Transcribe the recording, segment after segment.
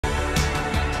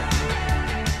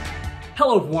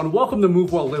Hello everyone, welcome to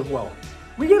Move Well, Live Well.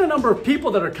 We get a number of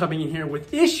people that are coming in here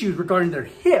with issues regarding their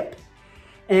hip,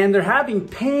 and they're having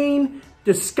pain,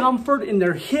 discomfort in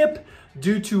their hip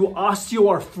due to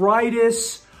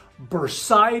osteoarthritis,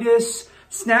 bursitis,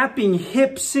 snapping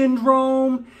hip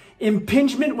syndrome,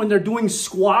 impingement when they're doing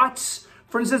squats.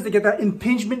 For instance, they get that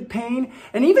impingement pain,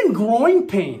 and even groin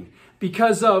pain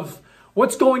because of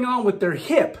what's going on with their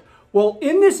hip. Well,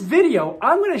 in this video,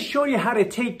 I'm going to show you how to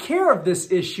take care of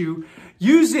this issue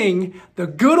using the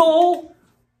good old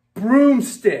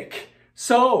broomstick.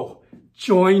 So,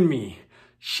 join me,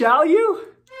 shall you?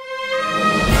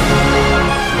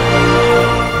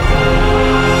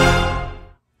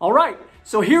 All right,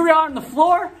 so here we are on the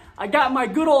floor. I got my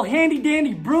good old handy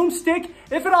dandy broomstick.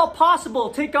 If at all possible,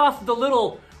 take off the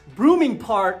little brooming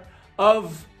part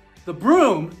of the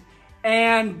broom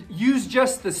and use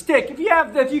just the stick. If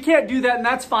you can't do that, and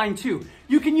that's fine too.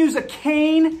 You can use a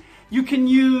cane, you can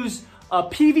use a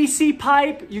PVC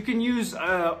pipe, you can use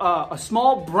a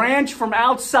small branch from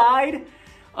outside,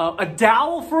 a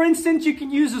dowel, for instance, you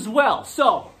can use as well.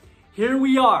 So here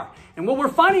we are. And what we're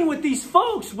finding with these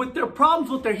folks with their problems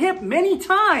with their hip many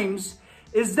times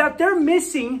is that they're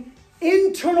missing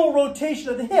internal rotation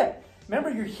of the hip. Remember,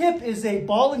 your hip is a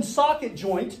ball and socket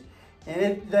joint,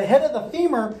 and the head of the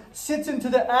femur sits into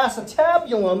the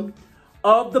acetabulum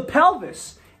of the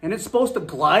pelvis, and it's supposed to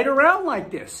glide around like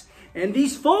this. And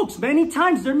these folks, many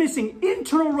times, they're missing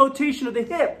internal rotation of the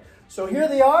hip. So here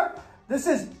they are. This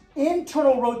is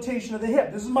internal rotation of the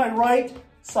hip. This is my right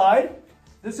side.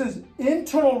 This is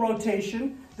internal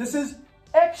rotation. This is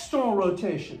external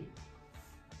rotation.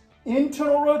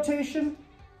 Internal rotation,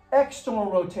 external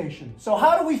rotation. So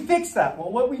how do we fix that? Well,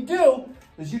 what we do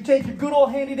is you take your good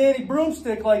old handy dandy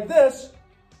broomstick like this,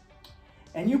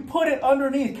 and you put it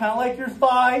underneath, kind of like your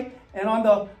thigh, and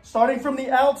starting from the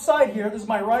outside here, this is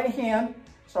my right hand,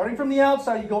 starting from the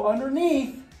outside, you go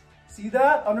underneath, see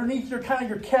that? Underneath your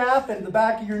your calf and the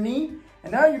back of your knee,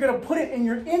 and now you're gonna put it in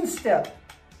your instep,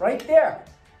 right there,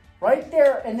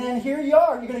 and then here you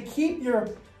are, you're gonna keep your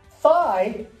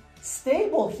thigh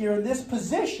stable here in this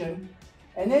position,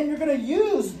 and then you're gonna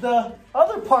use the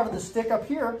other part of the stick up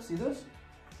here, see this?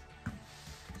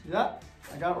 See that?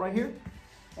 I got it right here.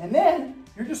 And then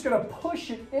you're just gonna push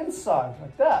it inside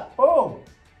like that. Boom.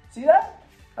 See that?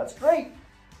 That's great.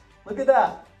 Look at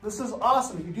that. This is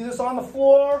awesome. You can do this on the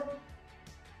floor.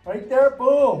 Right there.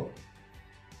 Boom.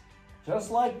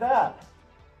 Just like that.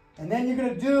 And then you're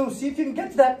gonna see if you can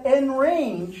get to that end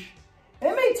range.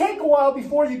 It may take a while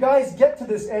before you guys get to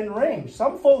this end range.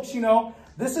 Some folks,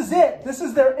 this is it. This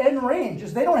is their end range,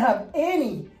 is they don't have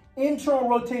any internal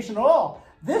rotation at all.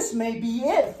 This may be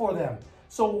it for them.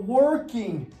 So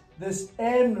working this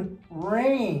end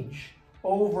range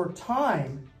over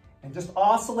time and just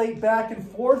oscillate back and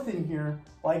forth in here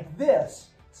like this.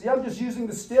 See, I'm just using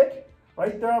the stick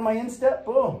right there on my instep.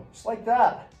 Boom, just like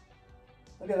that.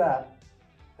 Look at that.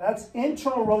 That's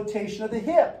internal rotation of the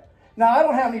hip. Now, I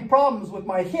don't have any problems with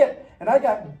my hip, and I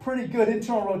got pretty good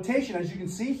internal rotation, as you can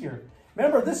see here.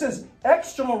 Remember, this is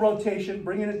external rotation,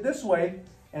 bringing it this way,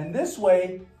 and this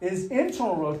way is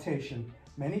internal rotation.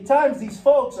 Many times, these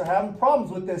folks are having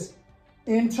problems with this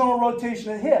internal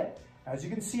rotation of the hip. As you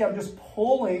can see, I'm just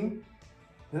pulling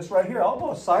this right here. I'll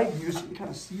go a side view so you can kind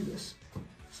of see this.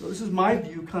 So this is my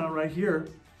view kind of right here.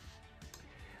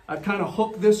 I've kind of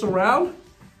hooked this around.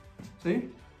 See?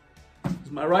 This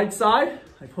is my right side.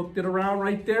 I've hooked it around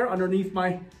right there underneath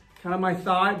my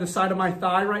thigh, the side of my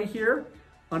thigh right here,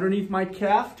 underneath my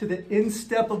calf to the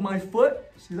instep of my foot.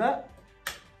 See that?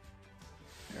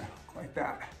 Yeah, like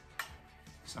that.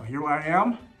 So here I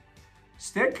am,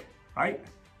 stick, right,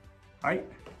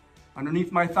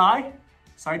 underneath my thigh,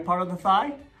 side part of the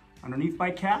thigh, underneath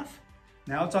my calf.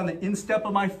 Now it's on the instep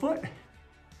of my foot.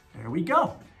 There we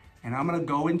go. And I'm gonna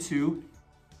go into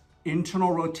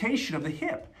internal rotation of the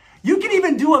hip. You can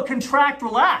even do a contract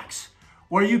relax,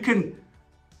 where you can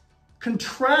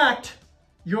contract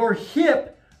your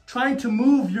hip trying to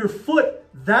move your foot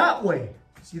that way.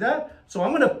 See that? So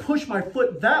I'm gonna push my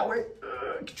foot that way.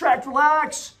 Contract,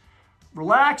 relax,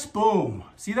 relax, boom.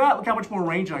 See that? Look how much more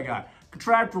range I got.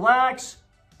 Contract, relax,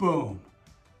 boom.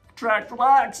 Contract,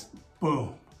 relax,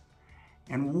 boom.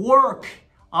 And work,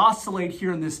 oscillate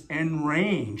here in this end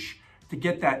range to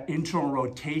get that internal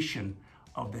rotation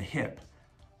of the hip.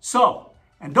 So,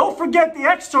 and don't forget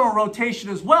the external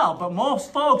rotation as well, but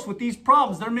most folks with these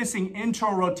problems, they're missing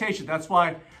internal rotation. That's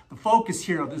why the focus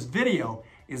here of this video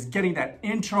is getting that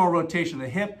internal rotation of the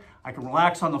hip. I can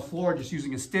relax on the floor just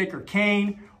using a stick or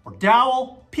cane or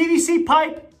dowel, PVC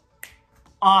pipe.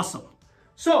 Awesome.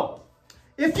 So,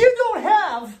 if you don't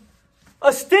have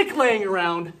a stick laying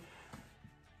around,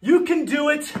 you can do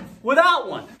it without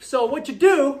one. So what you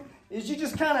do is you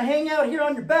just kind of hang out here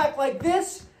on your back like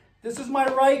this. This is my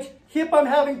right hip I'm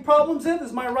having problems in. This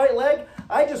is my right leg.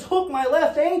 I just hook my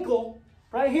left ankle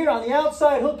right here on the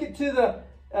outside, hook it to the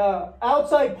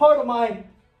outside part of my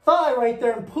thigh right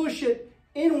there and push it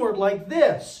inward like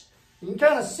this. You can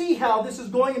kind of see how this is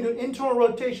going into internal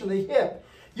rotation of the hip.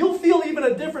 You'll feel even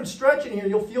a different stretch in here.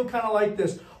 You'll feel kind of like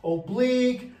this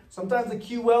oblique, sometimes the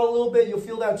QL a little bit. You'll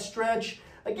feel that stretch.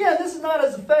 Again, this is not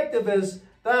as effective as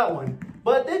that one,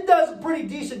 but it does a pretty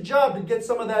decent job to get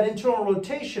some of that internal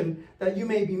rotation that you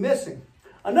may be missing.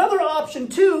 Another option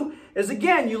too is,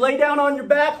 again, you lay down on your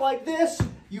back like this.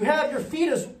 You have your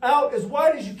feet out as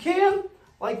wide as you can,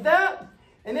 like that.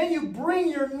 And then you bring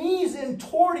your knees in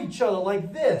toward each other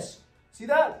like this. See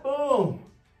that? Boom.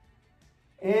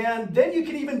 And then you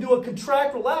can even do a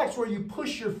contract, relax, where you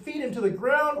push your feet into the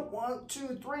ground. 1,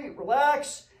 2, 3,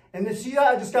 relax. And then see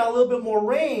that? I just got a little bit more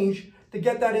range to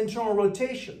get that internal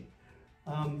rotation.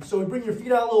 So bring your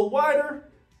feet out a little wider,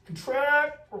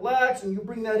 contract, relax, and you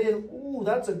bring that in. Ooh,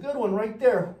 that's a good one right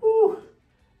there. Ooh,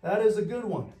 that is a good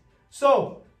one.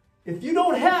 So if you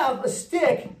don't have a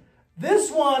stick,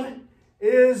 this one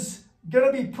is going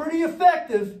to be pretty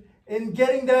effective in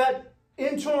getting that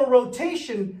internal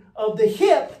rotation of the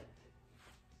hip.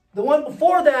 The one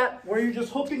before that, where you're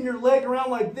just hooking your leg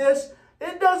around like this,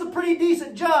 it does a pretty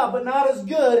decent job, but not as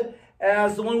good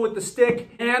as the one with the stick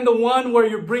and the one where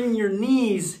you're bringing your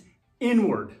knees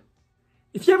inward.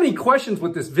 If you have any questions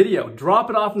with this video, drop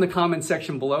it off in the comment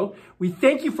section below. We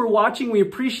thank you for watching. We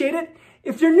appreciate it.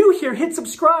 If you're new here, hit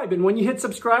subscribe. And when you hit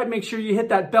subscribe, make sure you hit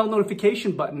that bell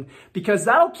notification button, because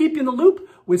that'll keep you in the loop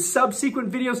with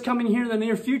subsequent videos coming here in the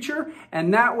near future.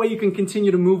 And that way you can continue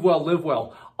to move well, live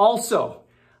well. Also,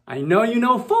 I know you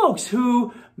know folks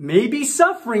who may be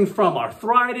suffering from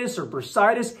arthritis or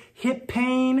bursitis, hip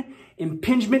pain,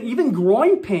 impingement, even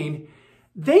groin pain.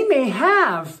 They may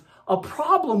have a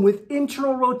problem with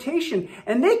internal rotation,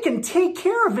 and they can take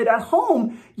care of it at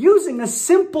home using a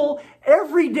simple,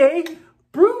 everyday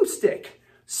broomstick.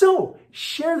 So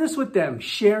share this with them.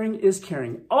 Sharing is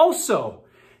caring. Also,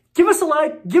 give us a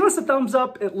like, give us a thumbs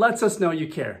up. It lets us know you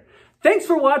care. Thanks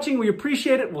for watching. We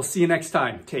appreciate it. We'll see you next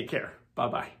time. Take care.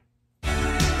 Bye-bye.